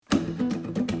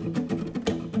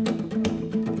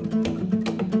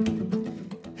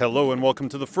Hello and welcome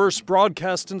to the first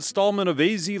broadcast installment of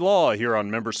AZ Law here on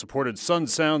member-supported Sun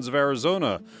Sounds of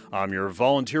Arizona. I'm your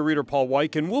volunteer reader, Paul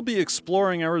Weick, and we'll be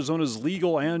exploring Arizona's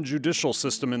legal and judicial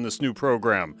system in this new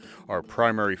program. Our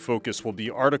primary focus will be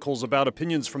articles about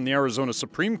opinions from the Arizona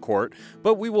Supreme Court,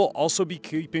 but we will also be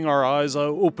keeping our eyes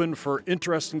open for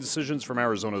interesting decisions from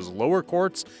Arizona's lower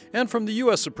courts and from the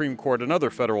U.S. Supreme Court and other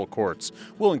federal courts.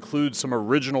 We'll include some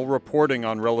original reporting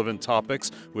on relevant topics,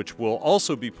 which will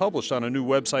also be published on a new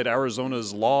website,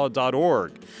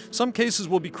 arizonaslaw.org. Some cases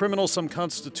will be criminal, some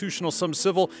constitutional, some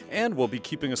civil, and we'll be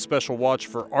keeping a special watch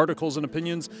for articles and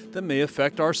opinions that may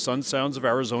affect our Sun Sounds of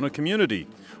Arizona community.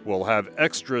 We'll have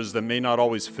extras that may not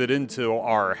always fit into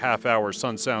our half-hour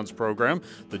Sun Sounds program,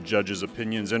 the judges'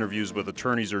 opinions, interviews with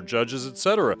attorneys or judges,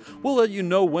 etc. We'll let you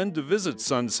know when to visit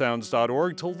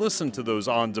sunsounds.org to listen to those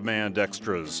on-demand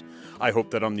extras. I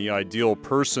hope that I'm the ideal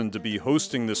person to be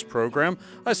hosting this program.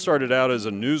 I started out as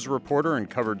a news reporter and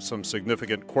covered some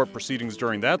significant court proceedings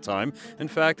during that time. In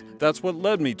fact, that's what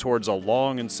led me towards a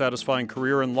long and satisfying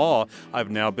career in law. I've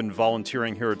now been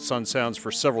volunteering here at Sun Sounds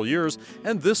for several years,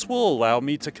 and this will allow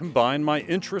me to combine my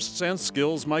interests and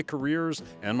skills, my careers,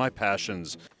 and my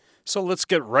passions. So let's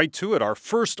get right to it. Our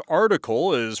first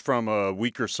article is from a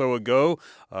week or so ago.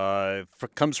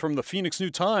 Comes from the Phoenix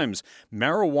New-Times.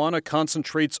 Marijuana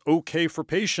concentrates okay for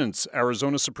patients.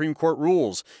 Arizona Supreme Court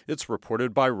rules. It's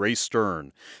reported by Ray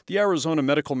Stern. The Arizona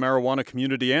medical marijuana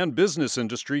community and business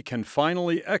industry can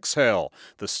finally exhale.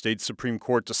 The state Supreme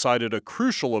Court decided a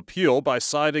crucial appeal by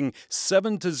siding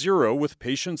 7-0 with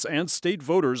patients and state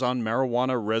voters on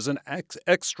marijuana resin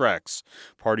extracts.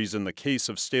 Parties in the case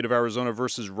of State of Arizona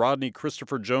versus Rodney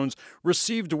Christopher Jones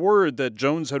received word that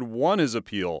Jones had won his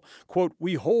appeal. Quote,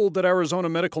 "We hold that Arizona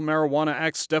Medical Marijuana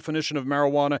Act's definition of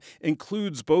marijuana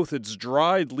includes both its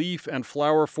dried leaf and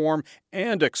flower form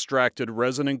and extracted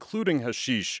resin, including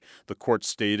hashish," the court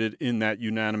stated in that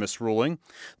unanimous ruling.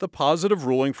 The positive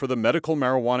ruling for the medical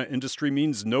marijuana industry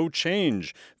means no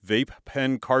change. Vape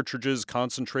pen cartridges,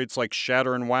 concentrates like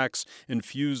shatter and wax,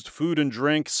 infused food and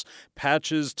drinks,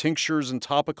 patches, tinctures, and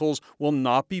topicals will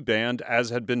not be banned as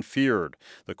had been feared.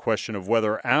 The question of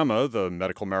whether AMA, the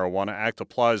Medical Marijuana Act,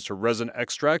 applies to resin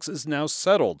extracts is now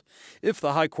settled. If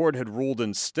the High Court had ruled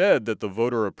instead that the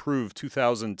voter-approved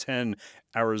 2010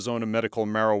 Arizona Medical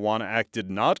Marijuana Act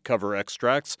did not cover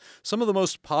extracts, some of the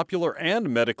most popular and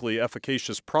medically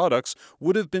efficacious products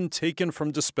would have been taken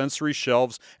from dispensary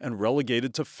shelves and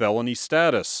relegated to felony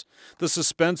status. The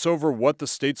suspense over what the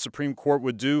state Supreme Court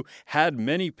would do had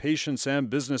many patients and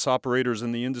business operators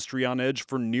in the industry on edge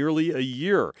for nearly a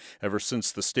year, ever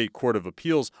since the State Court of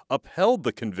Appeals upheld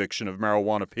the conviction of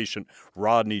marijuana patient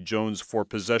Rodney Jones for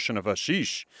possession of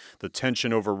hashish. The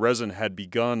tension over resin had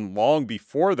begun long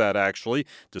before that, actually.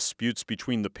 Disputes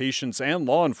between the patients and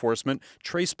law enforcement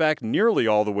trace back nearly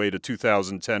all the way to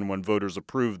 2010 when voters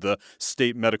approved the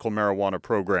state medical marijuana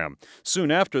program.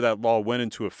 Soon after that law went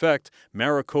into effect,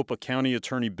 Maricopa County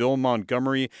Attorney Bill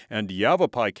Montgomery and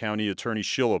Yavapai County Attorney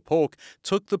Sheila Polk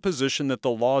took the position that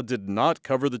the law did not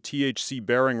cover the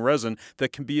THC-bearing resin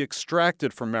that can be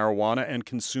extracted from marijuana and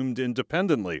consumed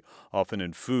independently, often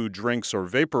in food, drinks, or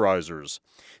vaporizers.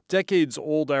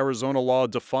 Decades-old Arizona law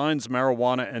defines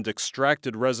marijuana and extracted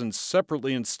resin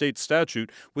separately in state statute,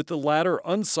 with the latter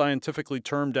unscientifically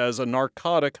termed as a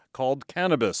narcotic called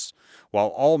cannabis. While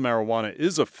all marijuana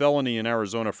is a felony in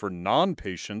Arizona for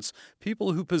non-patients,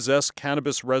 people who possess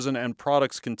cannabis resin and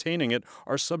products containing it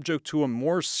are subject to a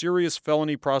more serious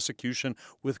felony prosecution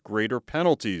with greater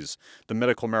penalties. The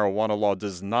medical marijuana law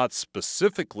does not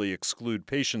specifically exclude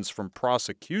patients from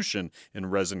prosecution in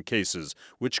resin cases,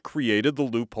 which created the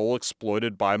loophole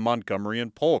exploited by Montgomery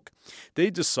and Polk. They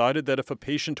decided that if a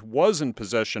patient was in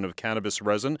possession of cannabis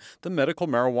resin, the medical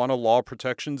marijuana law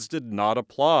protections did not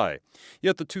apply.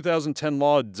 Yet the 2010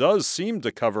 law does seem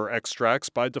to cover extracts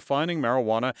by defining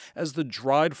marijuana as the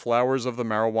dried flowers of the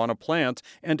marijuana plant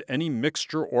and any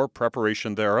mixture or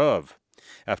preparation thereof.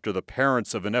 After the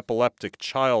parents of an epileptic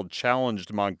child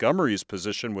challenged Montgomery's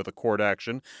position with a court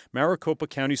action, Maricopa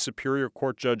County Superior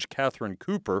Court Judge Catherine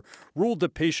Cooper ruled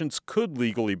that patients could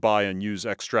legally buy and use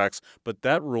extracts, but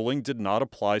that ruling did not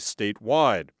apply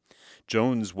statewide.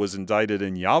 Jones was indicted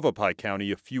in Yavapai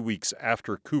County a few weeks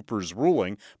after Cooper's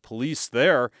ruling. Police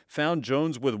there found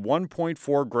Jones with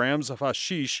 1.4 grams of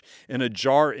hashish in a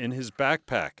jar in his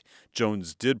backpack.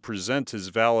 Jones did present his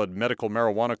valid medical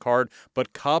marijuana card,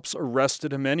 but cops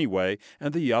arrested him anyway,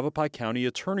 and the Yavapai County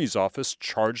Attorney's Office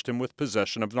charged him with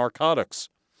possession of narcotics.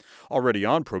 Already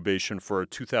on probation for a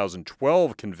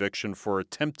 2012 conviction for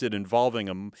attempted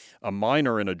involving a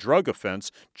minor in a drug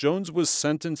offense, Jones was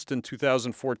sentenced in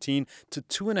 2014 to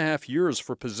 2.5 years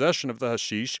for possession of the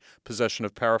hashish, possession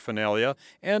of paraphernalia,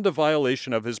 and a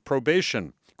violation of his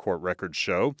probation. Court records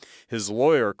show. His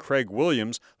lawyer, Craig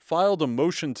Williams, filed a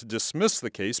motion to dismiss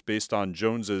the case based on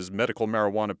Jones's medical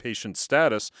marijuana patient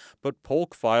status, but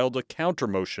Polk filed a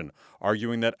counter-motion,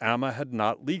 arguing that AMA had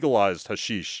not legalized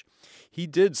hashish. He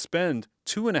did spend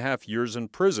 2.5 years in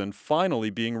prison,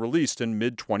 finally being released in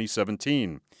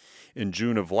mid-2017. In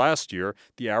June of last year,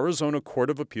 the Arizona Court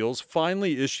of Appeals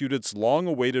finally issued its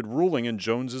long-awaited ruling in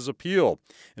Jones's appeal.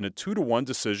 In a 2-1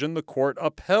 decision, the court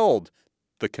upheld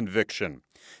the conviction.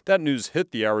 That news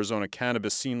hit the Arizona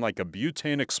cannabis scene like a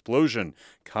butane explosion.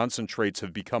 Concentrates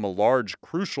have become a large,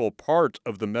 crucial part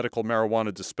of the medical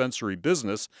marijuana dispensary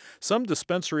business. Some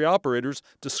dispensary operators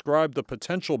describe the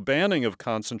potential banning of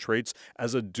concentrates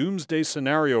as a doomsday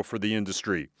scenario for the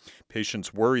industry.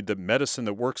 Patients worried that medicine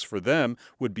that works for them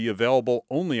would be available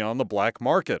only on the black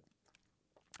market.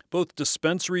 Both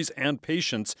dispensaries and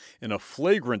patients, in a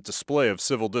flagrant display of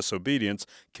civil disobedience,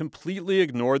 completely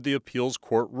ignored the appeals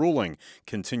court ruling,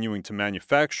 continuing to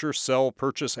manufacture, sell,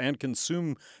 purchase, and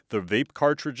consume the vape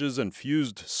cartridges,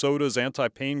 infused sodas,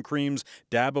 anti-pain creams,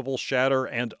 dabbable shatter,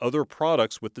 and other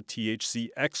products with the THC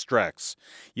extracts.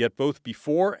 Yet both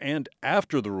before and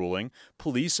after the ruling,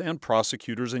 police and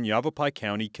prosecutors in Yavapai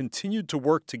County continued to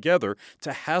work together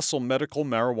to hassle medical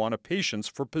marijuana patients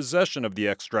for possession of the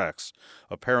extracts,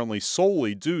 apparently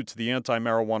solely due to the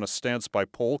anti-marijuana stance by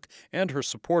Polk and her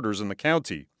supporters in the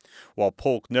county. While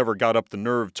Polk never got up the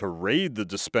nerve to raid the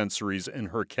dispensaries in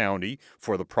her county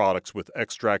for the products with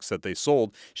extracts that they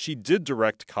sold, she did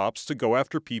direct cops to go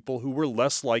after people who were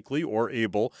less likely or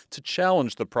able to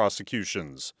challenge the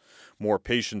prosecutions. More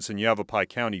patients in Yavapai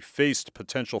County faced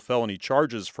potential felony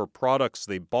charges for products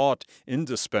they bought in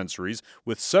dispensaries,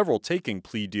 with several taking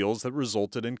plea deals that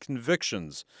resulted in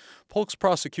convictions. Polk's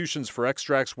prosecutions for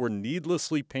extracts were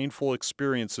needlessly painful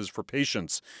experiences for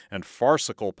patients and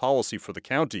farcical policy for the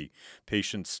county.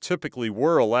 Patients typically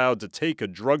were allowed to take a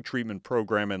drug treatment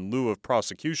program in lieu of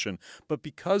prosecution, but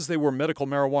because they were medical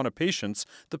marijuana patients,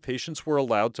 the patients were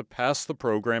allowed to pass the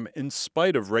program in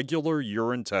spite of regular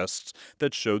urine tests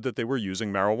that showed that they were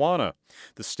using marijuana.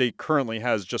 The state currently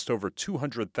has just over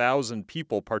 200,000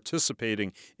 people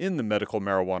participating in the medical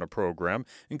marijuana program,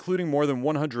 including more than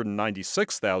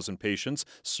 196,000 patients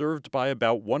served by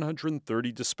about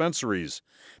 130 dispensaries.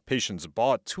 Patients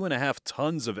bought 2.5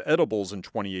 tons of edibles in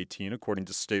 2018, according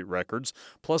to state records,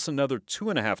 plus another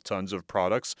 2.5 tons of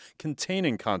products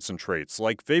containing concentrates,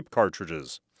 like vape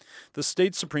cartridges. The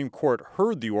state Supreme Court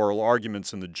heard the oral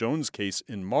arguments in the Jones case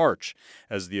in March.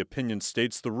 As the opinion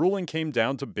states, the ruling came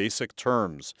down to basic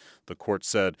terms. The court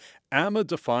said, AMA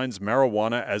defines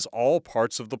marijuana as all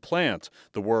parts of the plant.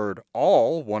 The word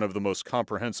all, one of the most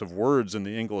comprehensive words in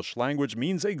the English language,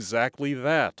 means exactly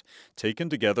that. Taken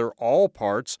together, all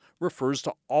parts refers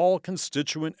to all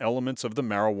constituent elements of the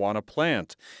marijuana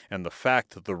plant, and the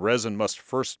fact that the resin must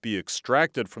first be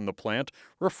extracted from the plant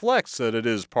reflects that it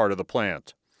is part of the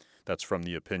plant. That's from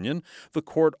the opinion. The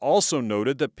court also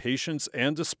noted that patients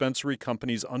and dispensary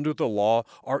companies under the law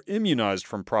are immunized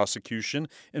from prosecution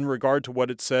in regard to what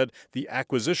it said, the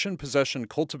acquisition, possession,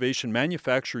 cultivation,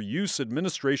 manufacture, use,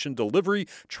 administration, delivery,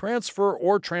 transfer,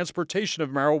 or transportation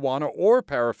of marijuana or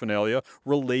paraphernalia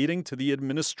relating to the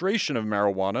administration of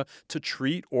marijuana to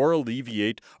treat or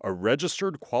alleviate a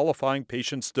registered qualifying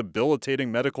patient's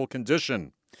debilitating medical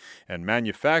condition. And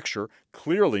manufacture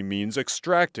clearly means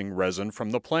extracting resin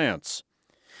from the plants.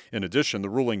 In addition, the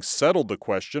ruling settled the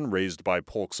question raised by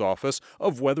Polk's office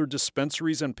of whether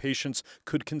dispensaries and patients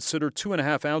could consider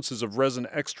 2.5 ounces of resin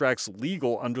extracts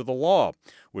legal under the law,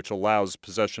 which allows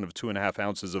possession of 2.5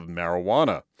 ounces of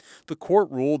marijuana. The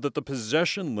court ruled that the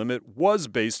possession limit was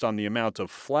based on the amount of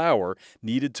flour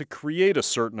needed to create a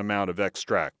certain amount of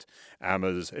extract.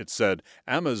 It said,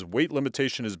 AMA's weight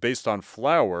limitation is based on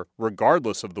flour,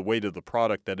 regardless of the weight of the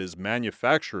product that is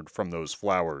manufactured from those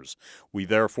flours. We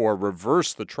therefore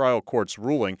reverse the trial court's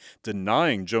ruling,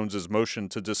 denying Jones's motion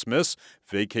to dismiss,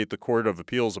 vacate the Court of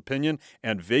Appeals opinion,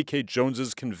 and vacate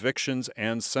Jones's convictions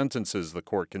and sentences, the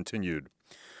court continued.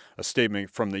 A statement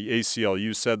from the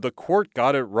ACLU said the court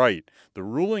got it right. The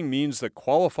ruling means that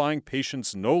qualifying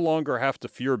patients no longer have to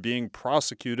fear being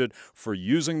prosecuted for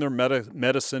using their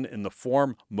medicine in the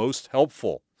form most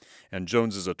helpful. And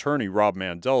Jones's attorney, Rob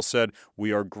Mandel, said,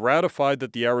 "We are gratified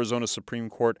that the Arizona Supreme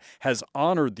Court has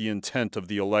honored the intent of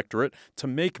the electorate to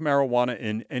make marijuana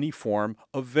in any form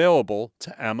available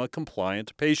to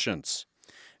AMA-compliant patients."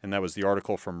 And that was the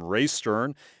article from Ray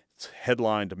Stern. It's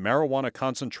headlined, "Marijuana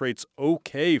Concentrates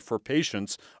Okay for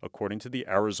Patients," according to the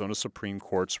Arizona Supreme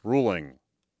Court's ruling.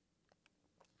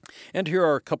 And here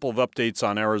are a couple of updates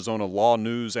on Arizona law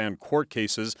news and court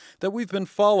cases that we've been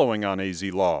following on AZ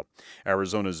Law.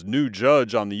 Arizona's new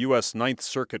judge on the U.S. Ninth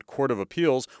Circuit Court of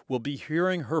Appeals will be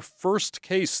hearing her first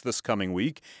case this coming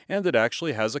week, and it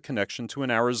actually has a connection to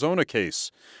an Arizona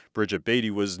case. Bridget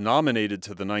Beatty was nominated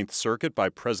to the Ninth Circuit by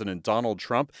President Donald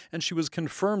Trump, and she was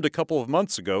confirmed a couple of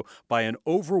months ago by an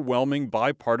overwhelming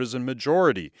bipartisan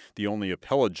majority, the only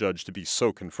appellate judge to be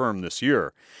so confirmed this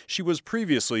year. She was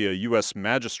previously a U.S.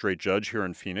 magistrate judge here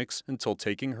in Phoenix until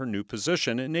taking her new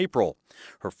position in April.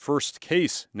 Her first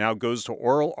case now goes to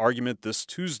oral argument this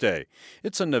Tuesday.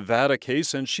 It's a Nevada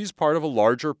case, and she's part of a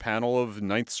larger panel of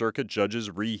Ninth Circuit judges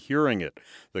rehearing it.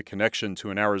 The connection to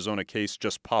an Arizona case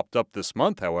just popped up this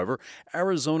month, however.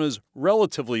 Arizona's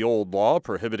relatively old law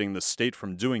prohibiting the state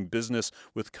from doing business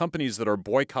with companies that are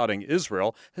boycotting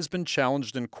Israel has been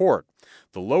challenged in court.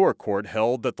 The lower court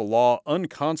held that the law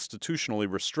unconstitutionally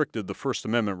restricted the First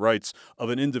Amendment rights of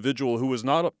an individual who was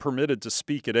not permitted to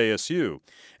speak at ASU,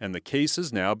 and the case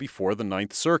is now before the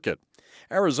Ninth Circuit.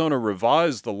 Arizona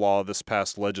revised the law this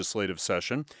past legislative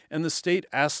session, and the state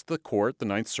asked the court, the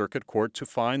Ninth Circuit Court, to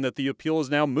find that the appeal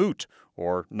is now moot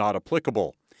or not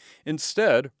applicable.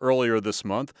 Instead, earlier this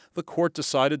month, the court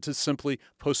decided to simply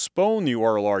postpone the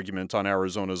oral argument on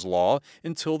Arizona's law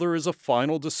until there is a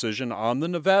final decision on the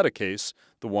Nevada case,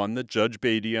 the one that Judge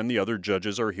Beatty and the other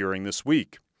judges are hearing this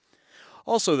week.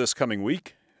 Also this coming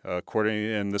week,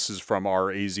 and this is from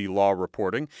our AZ Law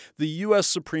reporting, the U.S.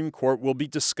 Supreme Court will be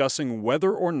discussing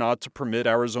whether or not to permit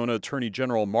Arizona Attorney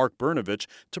General Mark Brnovich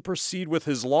to proceed with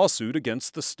his lawsuit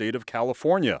against the state of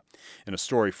California. In a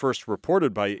story first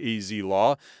reported by AZ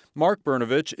Law, Mark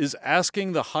Brnovich is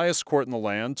asking the highest court in the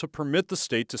land to permit the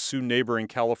state to sue neighboring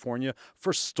California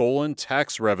for stolen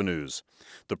tax revenues.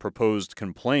 The proposed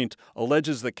complaint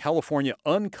alleges that California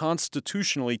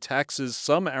unconstitutionally taxes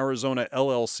some Arizona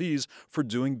LLCs for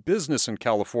doing business in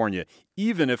California,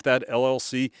 even if that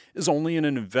LLC is only an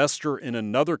investor in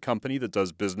another company that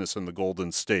does business in the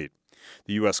Golden State.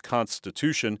 The U.S.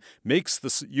 Constitution makes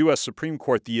the U.S. Supreme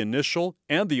Court the initial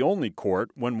and the only court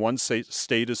when one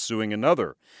state is suing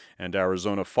another, and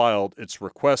Arizona filed its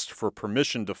request for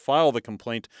permission to file the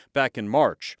complaint back in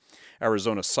March.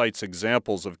 Arizona cites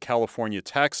examples of California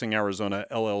taxing Arizona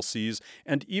LLCs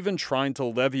and even trying to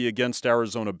levy against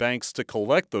Arizona banks to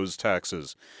collect those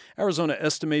taxes. Arizona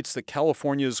estimates that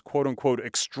California's quote-unquote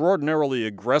extraordinarily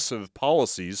aggressive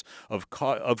policies of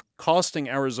costing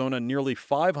Arizona nearly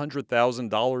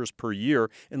 $500,000 per year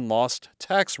in lost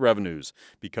tax revenues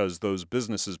because those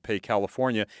businesses pay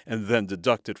California and then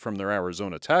deduct it from their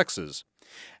Arizona taxes.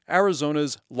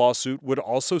 Arizona's lawsuit would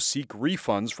also seek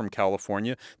refunds from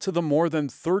California to the more than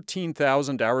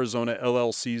 13,000 Arizona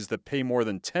LLCs that pay more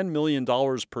than $10 million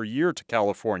per year to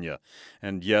California.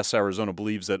 And yes, Arizona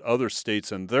believes that other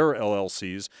states and their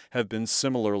LLCs have been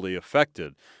similarly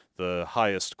affected. The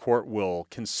highest court will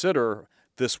consider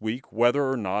this week whether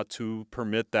or not to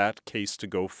permit that case to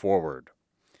go forward.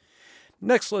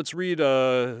 Next, let's read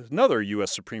another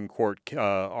U.S. Supreme Court,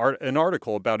 an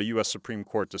article about a U.S. Supreme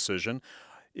Court decision.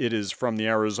 It is from the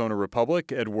Arizona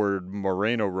Republic. Edward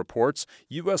Moreno reports,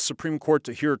 U.S. Supreme Court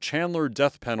to hear Chandler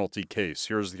death penalty case.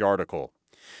 Here's the article.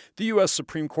 The U.S.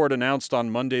 Supreme Court announced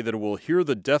on Monday that it will hear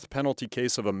the death penalty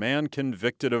case of a man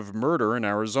convicted of murder in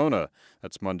Arizona.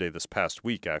 That's Monday this past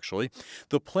week, actually.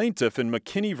 The plaintiff in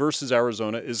McKinney v.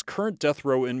 Arizona is current death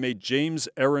row inmate James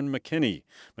Aaron McKinney.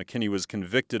 McKinney was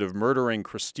convicted of murdering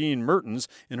Christine Mertens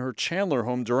in her Chandler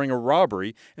home during a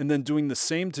robbery and then doing the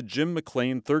same to Jim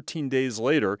McLean 13 days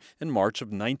later in March of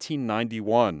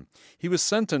 1991. He was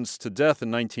sentenced to death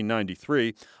in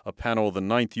 1993. A panel of the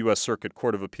Ninth U.S. Circuit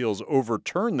Court of Appeals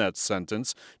overturned that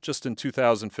sentence just in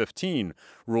 2015,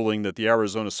 ruling that the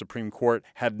Arizona Supreme Court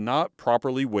had not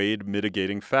properly weighed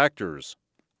mitigating factors.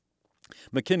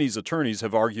 McKinney's attorneys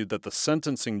have argued that the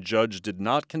sentencing judge did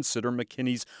not consider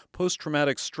McKinney's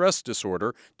post-traumatic stress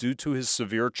disorder due to his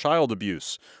severe child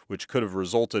abuse, which could have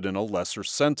resulted in a lesser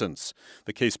sentence.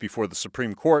 The case before the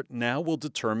Supreme Court now will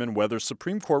determine whether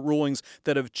Supreme Court rulings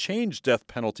that have changed death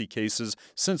penalty cases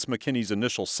since McKinney's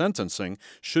initial sentencing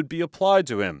should be applied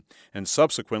to him, and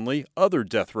subsequently other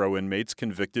death row inmates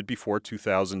convicted before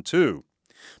 2002.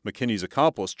 McKinney's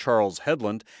accomplice, Charles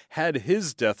Headland, had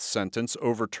his death sentence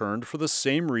overturned for the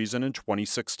same reason in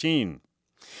 2016.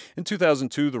 In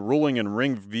 2002, the ruling in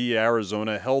Ring v.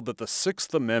 Arizona held that the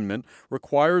Sixth Amendment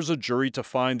requires a jury to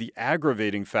find the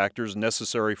aggravating factors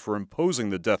necessary for imposing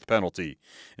the death penalty.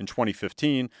 In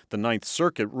 2015, the Ninth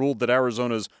Circuit ruled that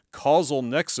Arizona's causal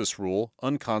nexus rule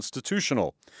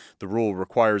unconstitutional. The rule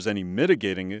requires any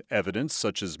mitigating evidence,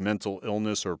 such as mental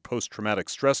illness or post-traumatic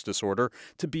stress disorder,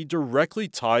 to be directly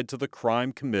tied to the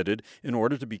crime committed in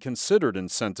order to be considered in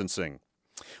sentencing.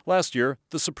 Last year,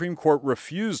 the Supreme Court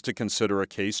refused to consider a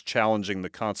case challenging the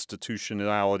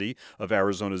constitutionality of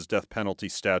Arizona's death penalty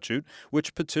statute,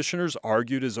 which petitioners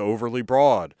argued is overly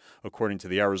broad. According to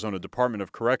the Arizona Department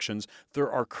of Corrections,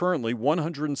 there are currently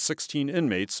 116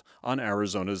 inmates on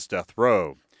Arizona's death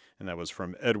row. And that was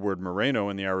from Edward Moreno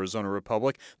in the Arizona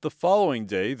Republic. The following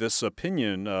day, this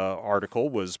opinion article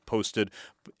was posted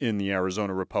in the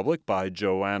Arizona Republic by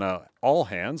Joanna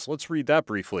Allhands. Let's read that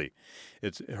briefly.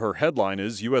 Her headline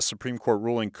is, U.S. Supreme Court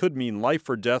ruling could mean life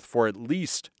or death for at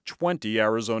least 20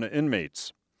 Arizona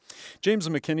inmates. James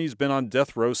McKinney's been on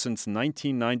death row since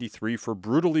 1993 for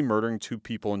brutally murdering two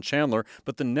people in Chandler,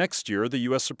 but this next year, the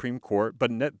U.S. Supreme Court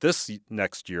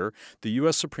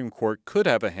could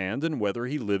have a hand in whether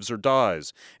he lives or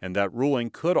dies, and that ruling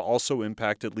could also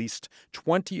impact at least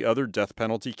 20 other death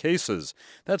penalty cases.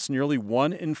 That's nearly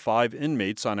 1 in 5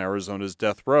 inmates on Arizona's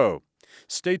death row.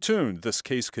 Stay tuned. This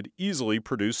case could easily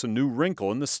produce a new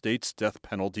wrinkle in the state's death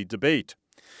penalty debate.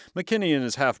 McKinney and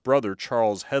his half-brother,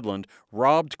 Charles Headland,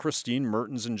 robbed Christine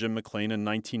Mertens and Jim McLean in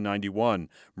 1991.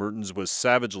 Mertens was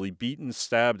savagely beaten,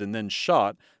 stabbed, and then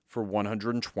shot for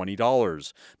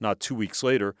 $120. Not 2 weeks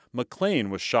later, McLean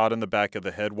was shot in the back of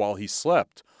the head while he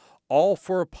slept, all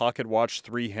for a pocket watch,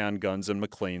 3 handguns, in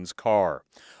McLean's car.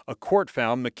 A court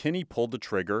found McKinney pulled the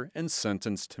trigger and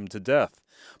sentenced him to death.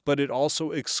 But it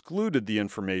also excluded the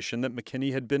information that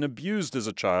McKinney had been abused as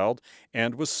a child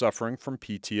and was suffering from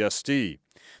PTSD.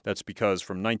 That's because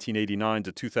from 1989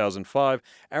 to 2005,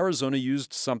 Arizona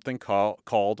used something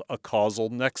called a causal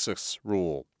nexus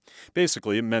rule.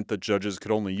 Basically, it meant that judges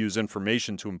could only use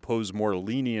information to impose more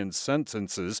lenient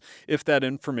sentences if that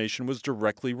information was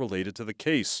directly related to the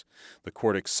case. The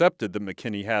court accepted that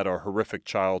McKinney had a horrific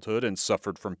childhood and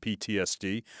suffered from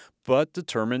PTSD, but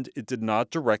determined it did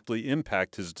not directly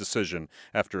impact his decision,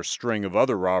 after a string of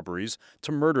other robberies,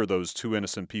 to murder those 2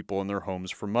 innocent people in their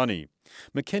homes for money.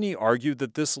 McKinney argued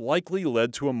that this likely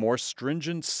led to a more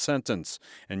stringent sentence,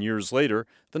 and years later,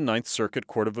 the Ninth Circuit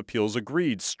Court of Appeals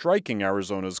agreed, striking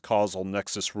Arizona's causal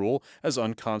nexus rule as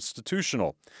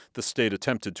unconstitutional. The state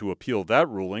attempted to appeal that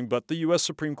ruling, but the U.S.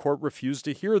 Supreme Court refused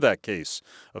to hear that case,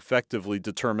 effectively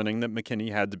determining that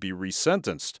McKinney had to be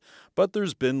resentenced. But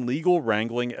there's been legal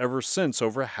wrangling ever since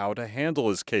over how to handle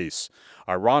his case.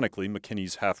 Ironically,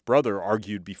 McKinney's half-brother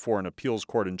argued before an appeals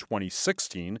court in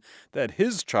 2016 that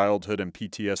his childhood and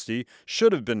PTSD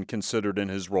should have been considered in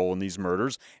his role in these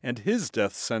murders, and his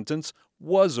death sentence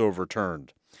was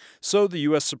overturned. So the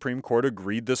U.S. Supreme Court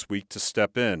agreed this week to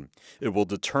step in. It will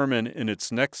determine in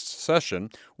its next session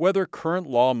whether current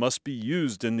law must be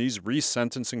used in these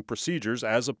resentencing procedures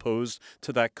as opposed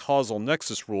to that causal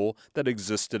nexus rule that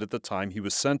existed at the time he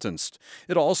was sentenced.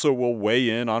 It also will weigh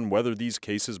in on whether these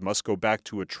cases must go back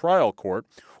to a trial court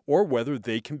or whether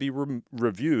they can be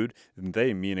reviewed, and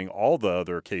they meaning all the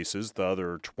other cases, the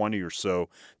other 20 or so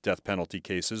death penalty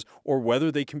cases, or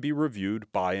whether they can be reviewed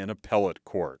by an appellate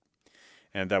court.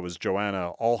 And that was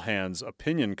Joanna Allhands'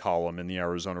 opinion column in the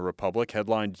Arizona Republic,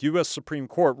 headlined, U.S. Supreme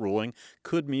Court ruling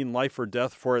could mean life or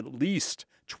death for at least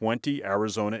 20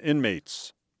 Arizona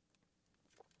inmates.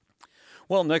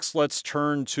 Well, next let's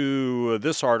turn to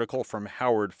this article from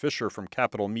Howard Fisher from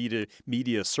Capital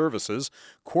Media Services.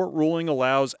 Court ruling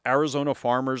allows Arizona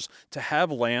farmers to have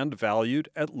land valued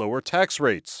at lower tax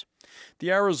rates.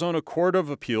 The Arizona Court of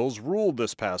Appeals ruled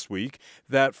this past week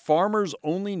that farmers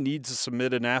only need to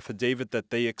submit an affidavit that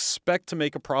they expect to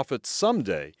make a profit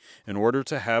someday in order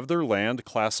to have their land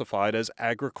classified as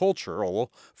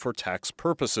agricultural for tax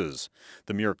purposes.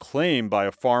 The mere claim by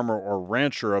a farmer or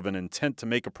rancher of an intent to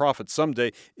make a profit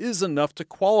someday is enough to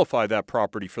qualify that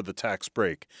property for the tax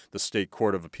break, the State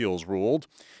Court of Appeals ruled.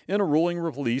 In a ruling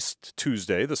released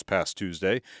this past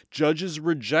Tuesday, judges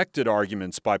rejected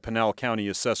arguments by Pinal County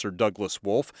Assessor Douglas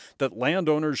Wolf that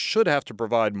landowners should have to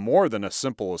provide more than a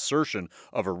simple assertion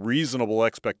of a reasonable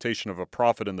expectation of a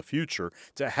profit in the future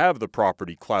to have the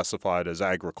property classified as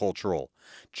agricultural.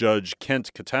 Judge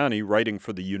Kent Catani, writing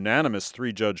for the unanimous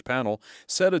 3-judge panel,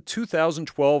 said a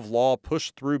 2012 law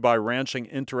pushed through by ranching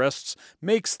interests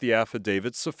makes the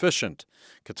affidavit sufficient.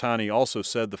 Catani also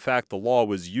said the fact the law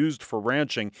was used for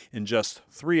ranching in just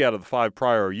 3 out of the 5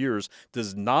 prior years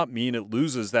does not mean it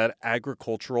loses that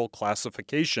agricultural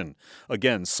classification. decision,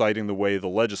 again citing the way the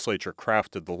legislature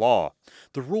crafted the law.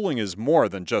 The ruling is more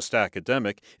than just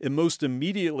academic. It most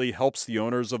immediately helps the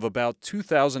owners of about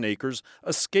 2,000 acres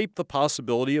escape the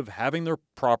possibility of having their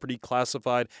property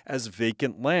classified as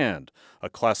vacant land, a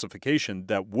classification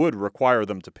that would require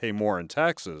them to pay more in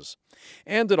taxes.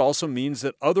 And it also means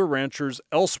that other ranchers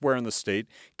elsewhere in the state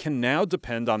can now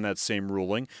depend on that same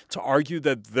ruling to argue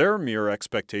that their mere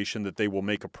expectation that they will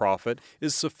make a profit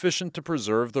is sufficient to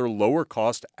preserve their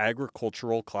lower-cost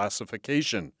agricultural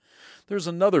classification. There's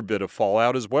another bit of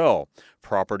fallout as well.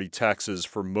 Property taxes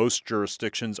for most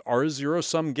jurisdictions are a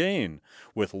zero-sum game,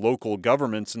 with local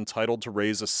governments entitled to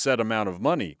raise a set amount of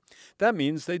money. That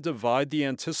means they divide the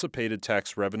anticipated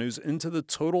tax revenues into the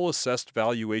total assessed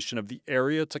valuation of the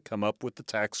area to come up with the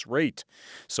tax rate.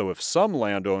 So if some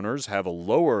landowners have a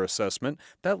lower assessment,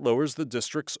 that lowers the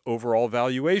district's overall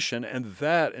valuation, and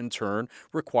that, in turn,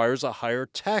 requires a higher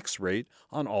tax rate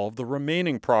on all of the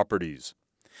remaining properties.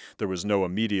 There was no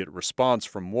immediate response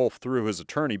from Wolf through his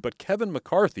attorney, but Kevin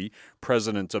McCarthy,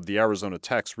 president of the Arizona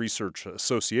Tax Research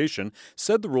Association,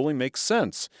 said the ruling makes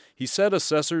sense. He said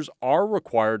assessors are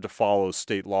required to follow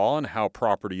state law on how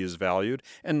property is valued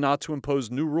and not to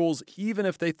impose new rules even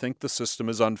if they think the system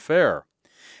is unfair.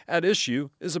 At issue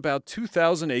is about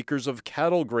 2,000 acres of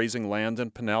cattle grazing land in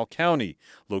Pinal County,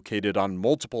 located on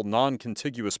multiple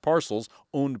non-contiguous parcels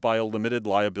owned by a limited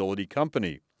liability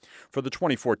company. For the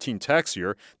 2014 tax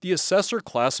year, the assessor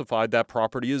classified that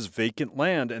property as vacant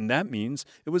land, and that means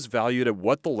it was valued at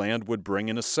what the land would bring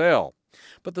in a sale.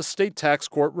 But the state tax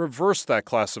court reversed that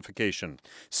classification,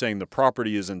 saying the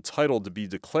property is entitled to be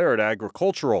declared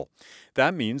agricultural.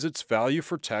 That means its value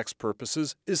for tax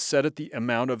purposes is set at the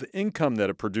amount of income that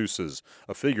it produces,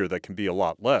 a figure that can be a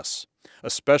lot less,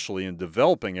 especially in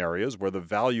developing areas where the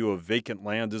value of vacant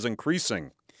land is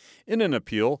increasing. In an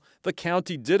appeal, the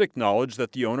county did acknowledge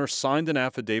that the owner signed an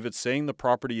affidavit saying the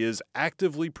property is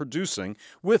actively producing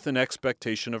with an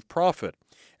expectation of profit.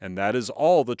 And that is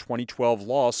all the 2012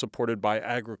 law supported by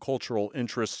agricultural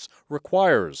interests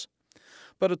requires.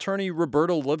 But attorney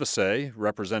Roberto Livesey,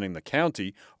 representing the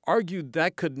county, argued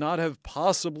that could not have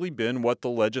possibly been what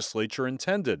the legislature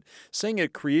intended, saying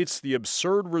it creates the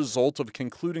absurd result of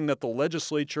concluding that the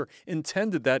legislature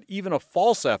intended that even a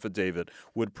false affidavit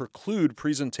would preclude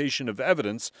presentation of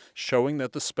evidence showing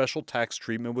that the special tax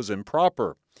treatment was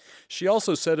improper. She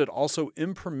also said it also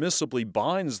impermissibly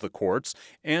binds the courts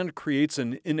and creates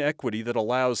an inequity that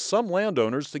allows some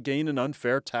landowners to gain an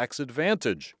unfair tax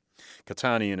advantage.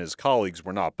 Catani and his colleagues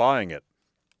were not buying it.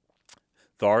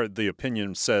 The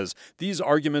opinion says these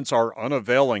arguments are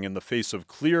unavailing in the face of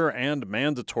clear and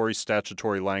mandatory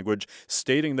statutory language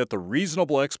stating that the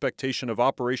reasonable expectation of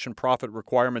operation profit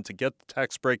requirement to get the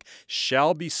tax break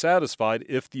shall be satisfied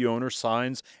if the owner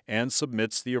signs and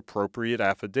submits the appropriate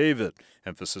affidavit.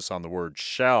 Emphasis on the word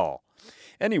shall.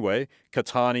 Anyway,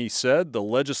 Catani said the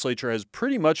legislature has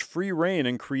pretty much free rein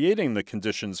in creating the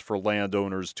conditions for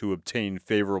landowners to obtain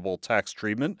favorable tax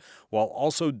treatment, while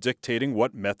also dictating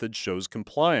what method shows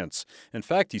compliance. In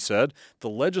fact, he said, the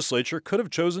legislature could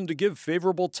have chosen to give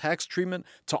favorable tax treatment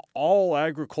to all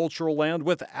agricultural land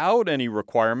without any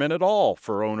requirement at all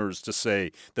for owners to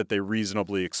say that they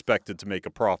reasonably expected to make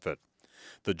a profit.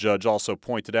 The judge also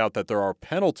pointed out that there are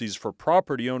penalties for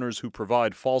property owners who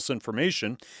provide false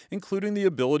information, including the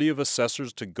ability of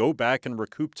assessors to go back and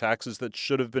recoup taxes that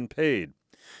should have been paid.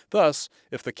 Thus,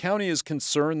 if the county is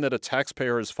concerned that a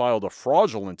taxpayer has filed a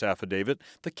fraudulent affidavit,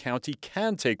 the county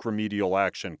can take remedial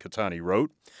action, Catani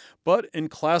wrote. But in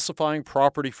classifying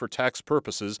property for tax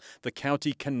purposes, the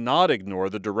county cannot ignore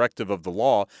the directive of the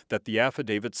law that the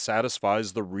affidavit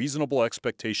satisfies the reasonable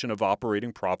expectation of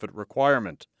operating profit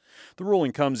requirement. The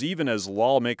ruling comes even as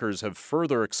lawmakers have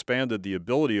further expanded the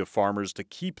ability of farmers to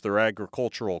keep their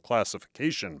agricultural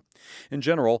classification. In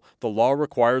general, the law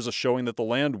requires a showing that the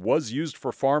land was used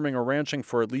for farming or ranching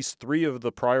for at least 3 of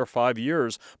the prior 5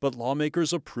 years, but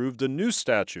lawmakers approved a new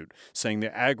statute saying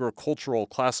the agricultural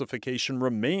classification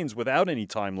remains without any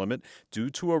time limit due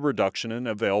to a reduction in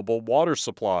available water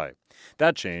supply.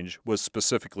 That change was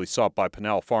specifically sought by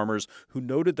Pinal farmers who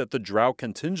noted that the drought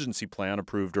contingency plan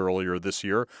approved earlier this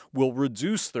year will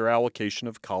reduce their allocation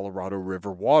of Colorado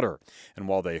River water. And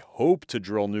while they hope to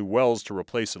drill new wells to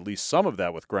replace at least some of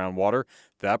that with groundwater,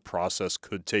 that process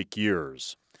could take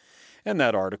years. And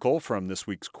that article from this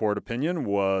week's court opinion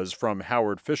was from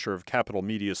Howard Fisher of Capital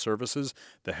Media Services.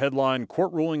 The headline,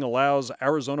 Court Ruling Allows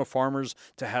Arizona Farmers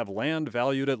to Have Land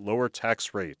Valued at Lower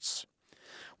Tax Rates.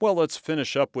 Well, let's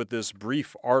finish up with this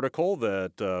brief article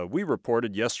that we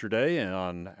reported yesterday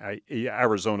on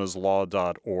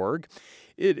arizonaslaw.org.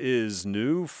 It is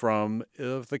new from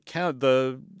the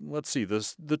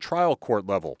trial court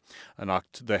level.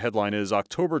 The headline is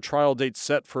October trial date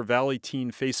set for Valley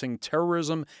teen facing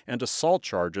terrorism and assault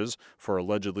charges for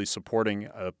allegedly supporting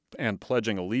and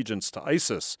pledging allegiance to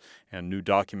ISIS, and new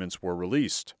documents were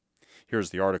released.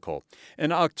 Here's the article.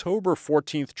 An October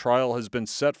 14th trial has been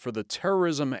set for the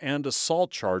terrorism and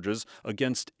assault charges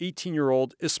against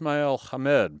 18-year-old Ismail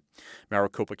Hamed.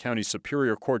 Maricopa County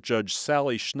Superior Court Judge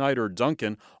Sally Schneider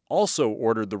Duncan also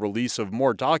ordered the release of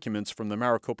more documents from the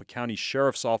Maricopa County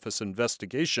Sheriff's Office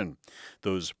investigation.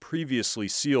 Those previously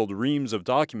sealed reams of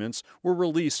documents were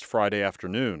released Friday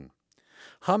afternoon.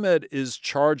 Hamed is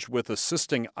charged with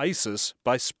assisting ISIS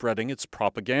by spreading its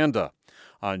propaganda.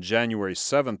 On January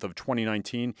 7th of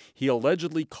 2019, he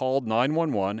allegedly called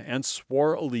 911 and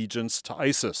swore allegiance to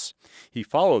ISIS. He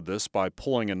followed this by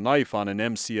pulling a knife on an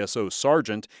MCSO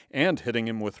sergeant and hitting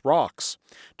him with rocks.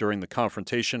 During the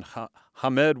confrontation,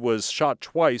 Hamed was shot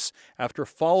twice after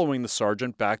following the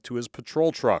sergeant back to his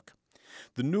patrol truck.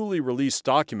 The newly released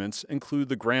documents include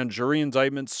the grand jury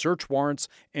indictment, search warrants,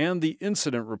 and the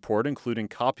incident report, including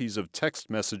copies of text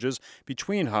messages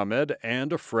between Hamed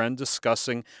and a friend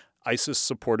discussing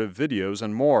ISIS-supportive videos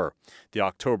and more. The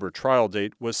October trial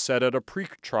date was set at a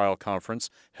pre-trial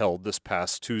conference held this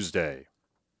past Tuesday.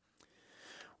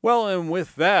 Well, and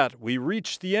with that, we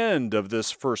reach the end of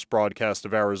this first broadcast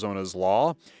of Arizona's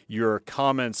Law. Your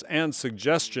comments and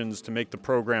suggestions to make the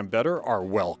program better are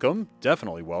welcome,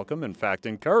 definitely welcome, in fact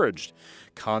encouraged.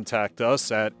 Contact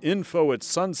us at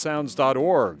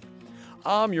info@sunsounds.org.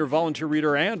 I'm your volunteer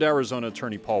reader and Arizona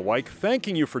attorney Paul Weick,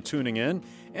 thanking you for tuning in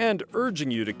and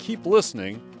urging you to keep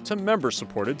listening to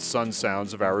member-supported Sun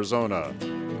Sounds of Arizona.